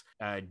since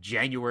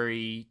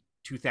January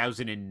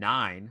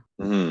 2009.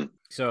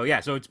 So yeah,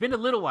 so it's been a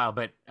little while,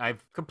 but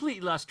I've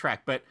completely lost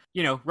track. But,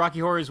 you know,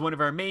 Rocky Horror is one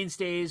of our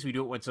mainstays. We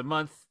do it once a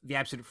month. The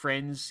Absent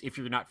Friends, if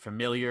you're not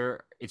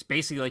familiar, it's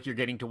basically like you're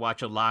getting to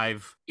watch a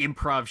live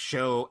improv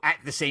show at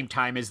the same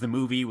time as the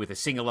movie with a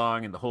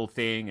sing-along and the whole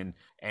thing.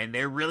 And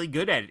they're really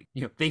good at it.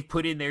 You know, they've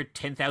put in their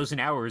 10,000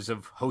 hours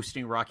of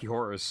hosting Rocky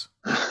Horrors.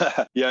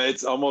 Yeah,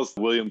 it's almost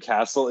William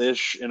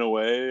Castle-ish in a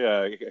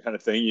way, kind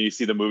of thing. You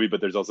see the movie, but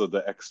there's also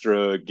the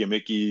extra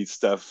gimmicky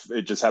stuff.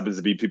 It just happens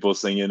to be people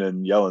singing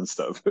and yelling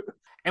stuff.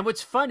 And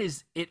what's fun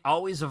is it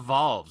always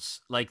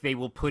evolves. Like they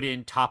will put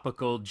in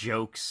topical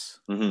jokes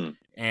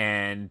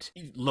and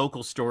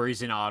local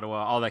stories in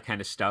Ottawa, all that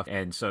kind of stuff.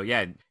 And so,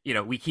 yeah, you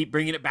know, we keep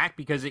bringing it back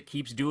because it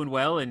keeps doing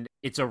well. And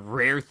it's a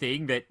rare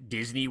thing that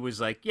Disney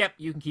was like, yep,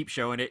 you can keep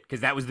showing it.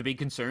 Because that was the big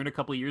concern a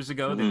couple of years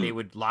ago that they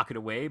would lock it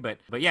away. But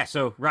yeah,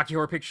 so Rocky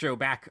Horror Picture Show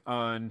back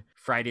on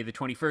Friday the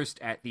 21st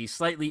at the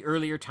slightly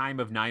earlier time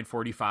of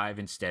 9:45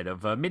 instead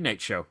of a midnight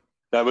show.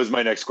 That was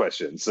my next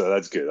question. So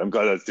that's good. I'm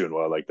glad that's doing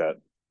well like that.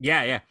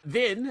 Yeah, yeah.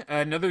 Then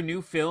another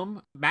new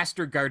film,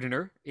 Master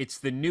Gardener. It's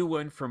the new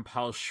one from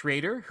Paul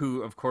Schrader,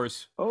 who, of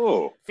course,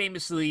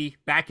 famously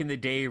back in the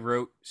day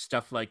wrote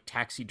stuff like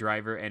Taxi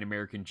Driver and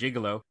American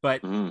Gigolo.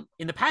 But in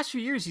the past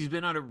few years, he's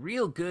been on a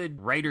real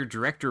good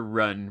writer-director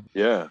run.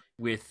 Yeah.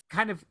 With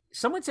kind of,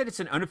 someone said it's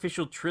an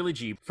unofficial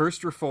trilogy.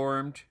 First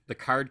Reformed, The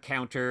Card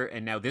Counter,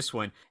 and now this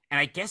one. And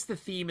I guess the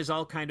theme is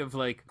all kind of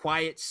like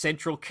quiet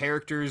central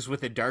characters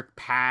with a dark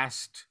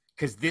past.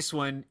 Because this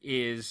one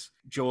is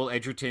Joel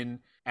Edgerton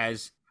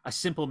as a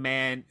simple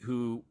man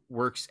who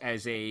works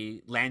as a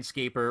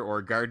landscaper or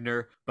a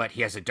gardener, but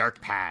he has a dark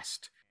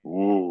past.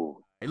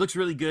 Ooh. It looks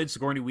really good.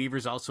 Sigourney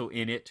Weaver's also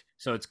in it.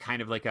 So it's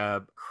kind of like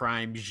a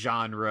crime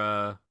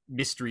genre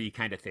mystery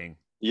kind of thing.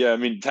 Yeah, I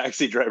mean,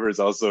 Taxi Driver is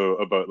also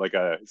about like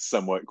a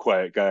somewhat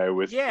quiet guy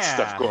with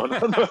stuff going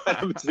on behind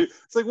him too.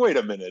 It's like, wait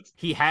a minute.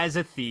 He has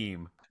a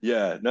theme.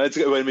 Yeah, no, it's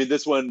good. I mean,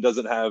 this one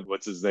doesn't have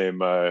what's his name,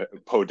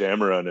 Poe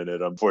Dameron in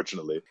it,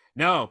 unfortunately.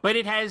 No, but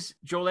it has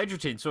Joel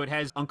Edgerton, so it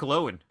has Uncle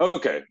Owen.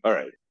 Okay, all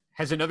right.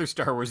 Has another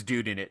Star Wars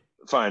dude in it.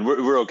 Fine,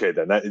 we're okay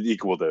then. That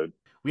equal to.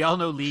 We all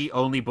know Lee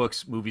only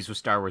books movies with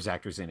Star Wars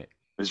actors in it.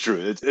 It's true.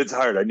 It's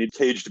hard. I need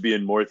Cage to be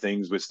in more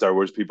things with Star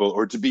Wars people,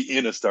 or to be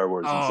in a Star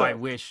Wars. Oh, I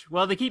wish.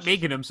 Well, they keep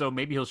making him, so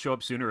maybe he'll show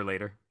up sooner or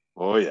later.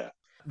 Oh yeah.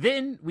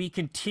 Then we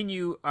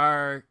continue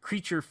our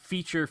Creature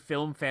Feature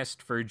Film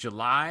Fest for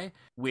July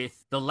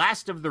with the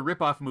last of the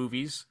ripoff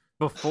movies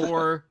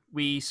before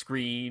we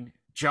screen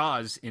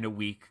Jaws in a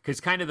week.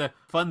 Because kind of the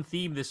fun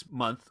theme this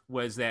month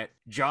was that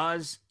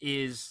Jaws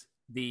is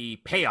the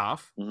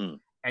payoff.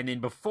 And then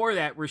before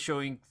that, we're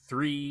showing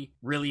 3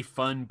 really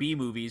fun B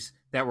movies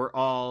that were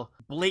all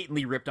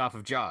blatantly ripped off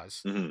of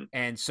Jaws.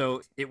 And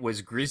so it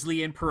was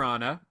Grizzly and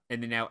Piranha,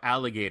 and then now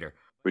Alligator.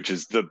 Which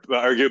is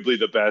arguably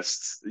the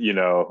best, you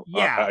know,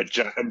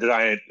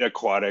 giant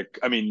aquatic.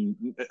 I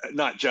mean,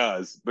 not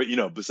Jaws, but, you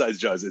know, besides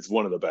Jaws, it's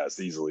one of the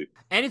best easily.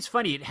 And it's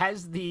funny. It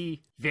has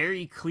the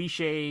very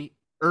cliche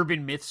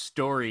urban myth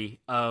story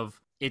of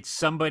it's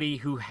somebody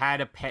who had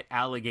a pet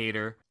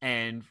alligator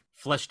and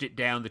flushed it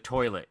down the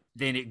toilet.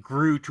 Then it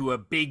grew to a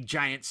big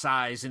giant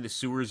size in the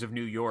sewers of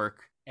New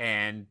York.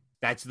 And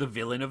that's the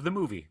villain of the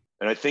movie.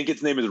 And I think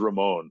its name is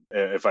Ramon,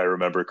 if I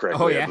remember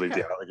correctly. Oh, yeah? I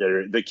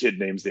believe the kid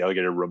names the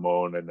alligator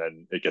Ramon, and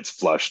then it gets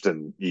flushed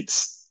and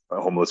eats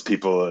homeless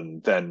people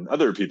and then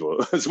other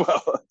people as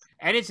well.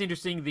 And it's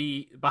interesting,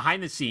 the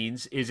behind the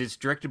scenes is it's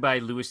directed by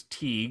Louis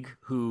Teague,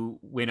 who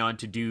went on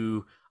to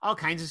do all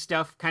kinds of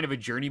stuff, kind of a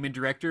journeyman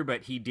director,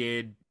 but he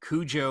did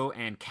Cujo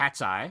and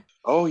Cat's Eye.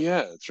 Oh,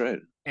 yeah, that's right.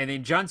 And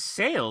then John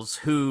Sayles,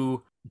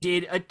 who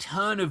did a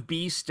ton of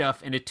B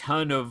stuff and a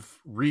ton of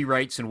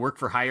rewrites and work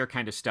for hire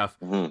kind of stuff,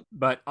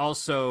 but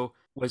also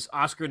was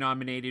Oscar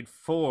nominated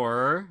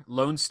for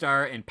Lone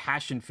Star and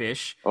Passion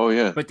Fish. Oh,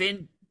 yeah. But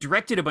then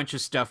directed a bunch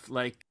of stuff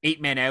like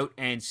 8 Men Out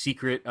and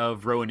Secret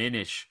of Rowan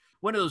Inish.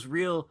 One of those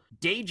real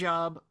day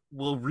job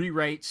will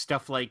rewrite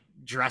stuff like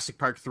Jurassic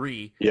Park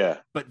 3. Yeah.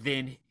 But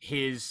then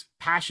his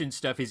passion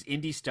stuff, his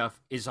indie stuff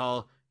is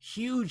all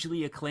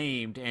hugely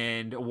acclaimed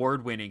and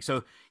award winning.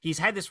 So he's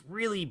had this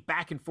really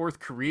back and forth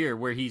career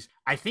where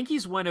I think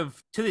he's to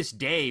this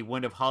day,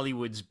 one of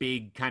Hollywood's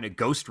big kind of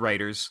ghost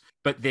writers,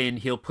 but then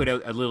he'll put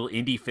out a little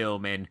indie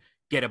film and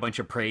get a bunch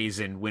of praise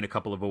and win a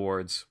couple of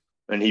awards.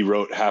 And he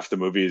wrote half the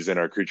movies in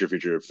our Creature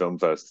Feature Film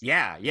Fest.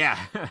 Yeah. Yeah,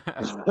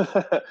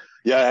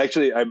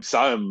 actually, I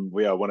saw him.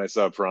 Yeah, when I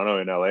saw Piranha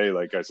in LA,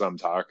 like I saw him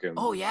talk, and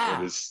oh yeah,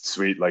 it is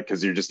sweet. Like,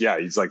 because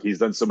he's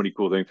done so many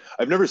cool things.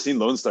 I've never seen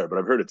Lone Star, but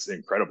I've heard it's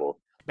incredible.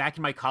 Back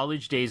in my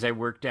college days, I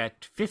worked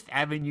at Fifth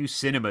Avenue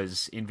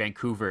Cinemas in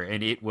Vancouver,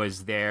 and it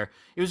was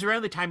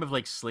around the time of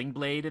like Sling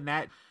Blade and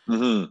that.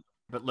 Mm-hmm.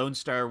 But Lone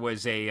Star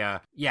was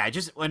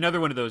just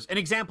another one of those, an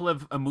example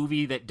of a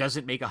movie that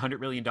doesn't make $100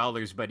 million,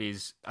 but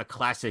is a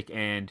classic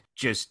and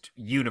just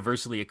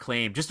universally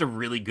acclaimed. Just a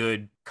really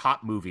good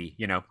cop movie,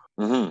 you know?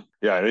 Mm-hmm.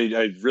 Yeah,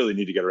 I really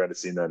need to get around to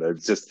seeing that.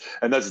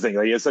 And that's the thing,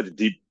 like, he has such a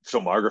deep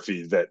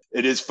filmography that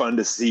it is fun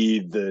to see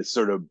the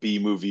sort of B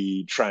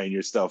movie trying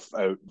your stuff,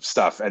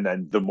 and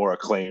then the more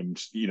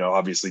acclaimed,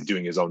 obviously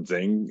doing his own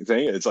thing.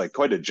 It's like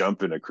quite a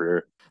jump in a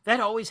career. That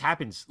always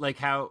happens. Like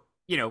how,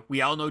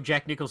 we all know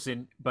Jack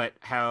Nicholson, but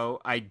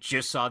how I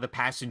just saw The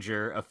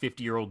Passenger, a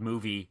 50-year-old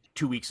movie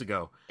 2 weeks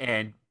ago,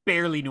 and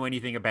barely knew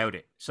anything about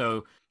it.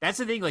 So that's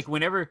the thing, like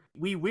whenever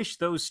we wish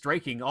those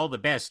striking all the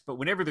best, but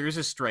whenever there is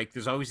a strike,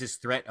 there's always this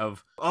threat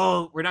of,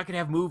 oh, we're not going to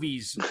have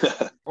movies.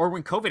 Or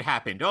when COVID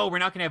happened, oh, we're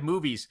not going to have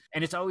movies.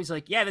 And it's always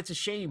like, yeah, that's a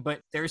shame,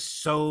 but there's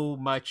so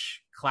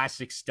much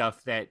classic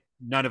stuff that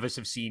none of us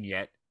have seen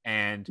yet.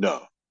 And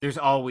no, there's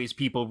always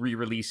people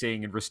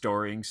re-releasing and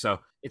restoring. So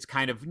it's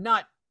kind of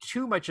not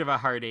too much of a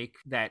heartache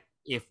that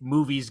if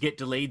movies get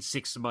delayed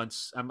 6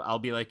 months, I'll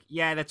be like,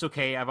 yeah, that's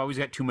okay. I've always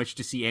got too much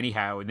to see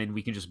anyhow. And then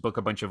we can just book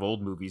a bunch of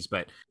old movies.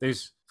 But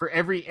there's, for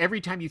every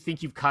time you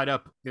think you've caught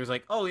up, there's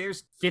like, oh,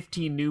 there's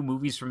 15 new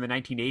movies from the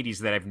 1980s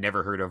that I've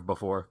never heard of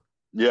before.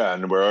 Yeah,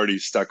 and we're already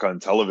stuck on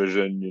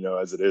television,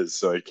 there's it is.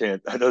 So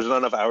there's not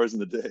enough hours in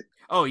the day.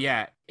 Oh,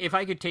 yeah. If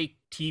I could take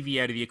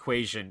TV out of the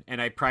equation,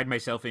 and I pride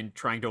myself in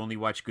trying to only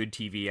watch good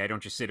TV, I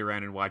don't just sit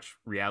around and watch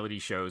reality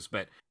shows.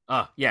 But,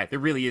 yeah, there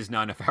really is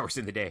not enough hours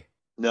in the day.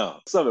 No,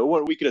 some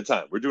 1 week at a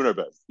time. We're doing our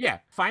best. Yeah.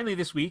 Finally,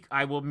 this week,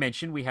 I will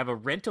mention we have a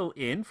rental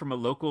in from a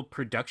local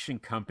production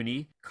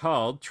company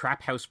called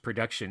Trap House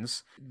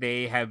Productions.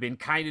 They have been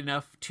kind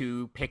enough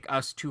to pick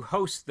us to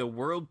host the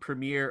world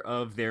premiere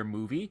of their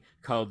movie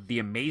called The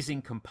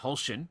Amazing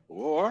Compulsion.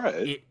 All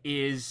right. It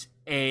is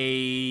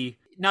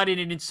not in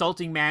an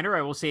insulting manner,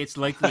 I will say it's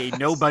likely a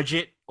no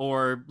budget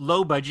or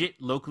low budget,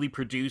 locally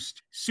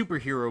produced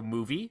superhero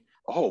movie.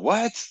 Oh,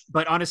 what?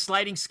 But on a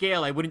sliding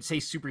scale, I wouldn't say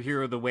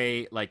superhero the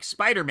way like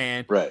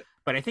Spider-Man. Right.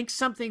 But I think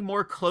something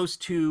more close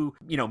to,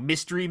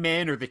 Mystery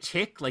Men or The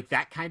Tick, like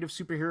that kind of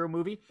superhero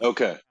movie.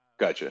 Okay.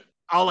 Gotcha.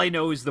 All I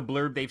know is the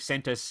blurb they've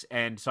sent us.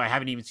 And so I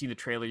haven't even seen the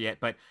trailer yet.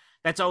 But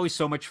that's always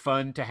so much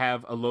fun to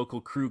have a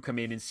local crew come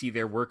in and see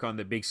their work on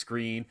the big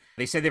screen.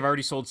 They said they've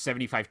already sold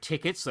 75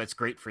 tickets, so that's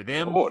great for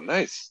them. Oh,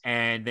 nice.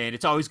 And then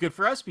it's always good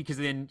for us because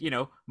then,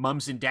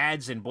 mums and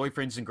dads and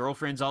boyfriends and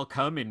girlfriends all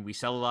come and we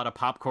sell a lot of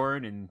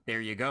popcorn and there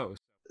you go.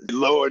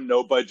 Low and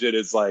no budget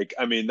is like,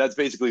 that's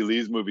basically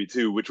Lee's movie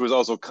too, which was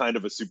also kind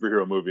of a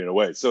superhero movie in a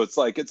way. So it's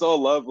like, it's all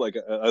love. Like,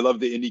 I love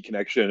the indie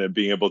connection and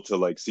being able to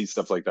like see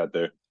stuff like that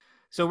there.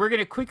 So we're going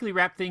to quickly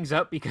wrap things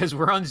up because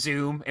we're on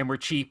Zoom and we're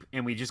cheap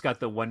and we just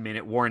got the 1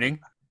 minute warning.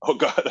 Oh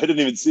God, I didn't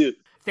even see it.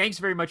 Thanks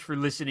very much for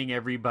listening,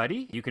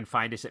 everybody. You can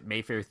find us at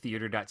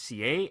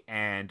mayfairtheater.ca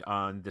and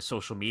on the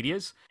social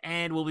medias.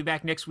 And we'll be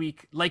back next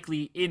week,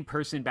 likely in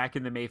person back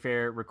in the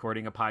Mayfair,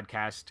 recording a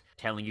podcast,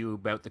 telling you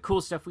about the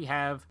cool stuff we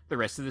have the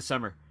rest of the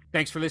summer.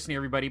 Thanks for listening,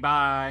 everybody.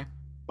 Bye.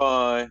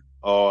 Bye.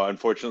 Oh,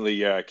 unfortunately,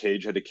 yeah,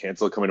 Cage had to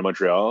cancel coming to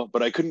Montreal,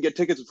 but I couldn't get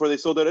tickets before they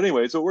sold out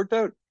anyway, so it worked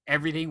out.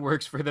 Everything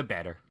works for the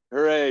better.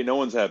 Hooray, no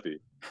one's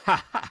happy.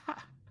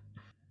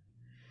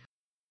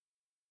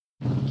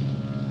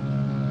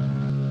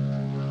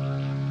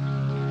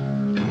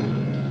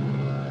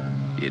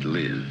 It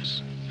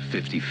lives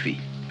 50 feet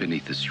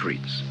beneath the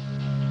streets.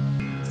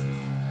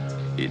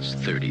 It's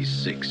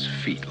 36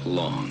 feet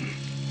long.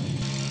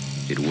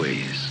 It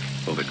weighs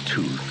over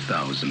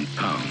 2,000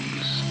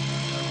 pounds.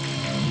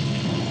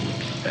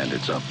 And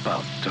it's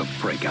about to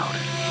break out.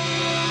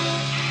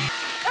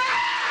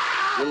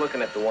 You're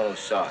looking at the one who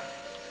saw it.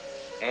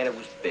 And it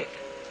was big.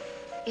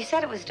 You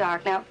said it was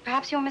dark. Now,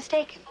 perhaps you were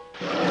mistaken.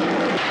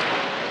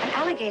 An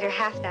alligator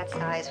half that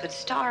size would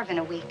starve in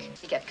a week.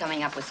 He kept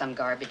coming up with some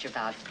garbage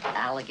about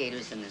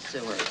alligators in the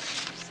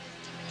sewers.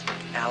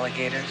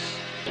 Alligators?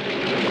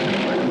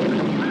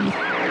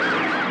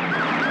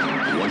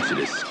 Once it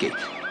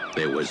escaped,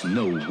 there was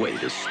no way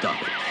to stop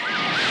it.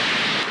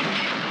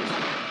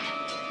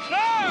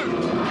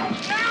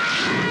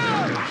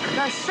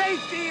 The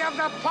safety of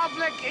the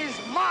public is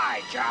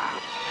my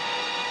job.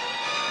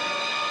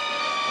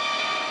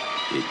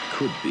 It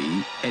could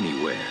be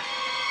anywhere.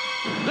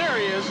 There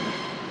he is.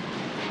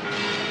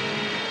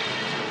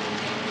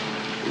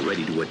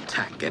 Ready to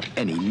attack at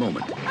any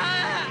moment.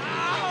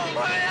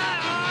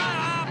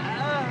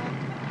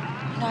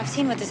 I've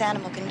seen what this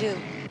animal can do.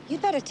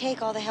 You'd better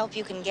take all the help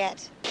you can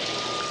get.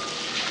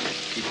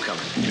 Keep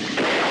coming.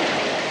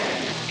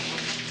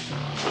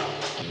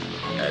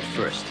 At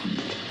first,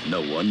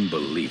 no one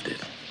believed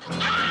it.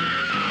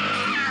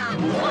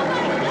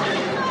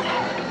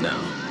 Now,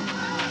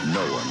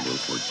 no one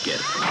will forget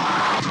it.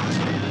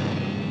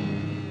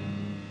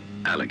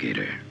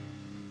 Alligator.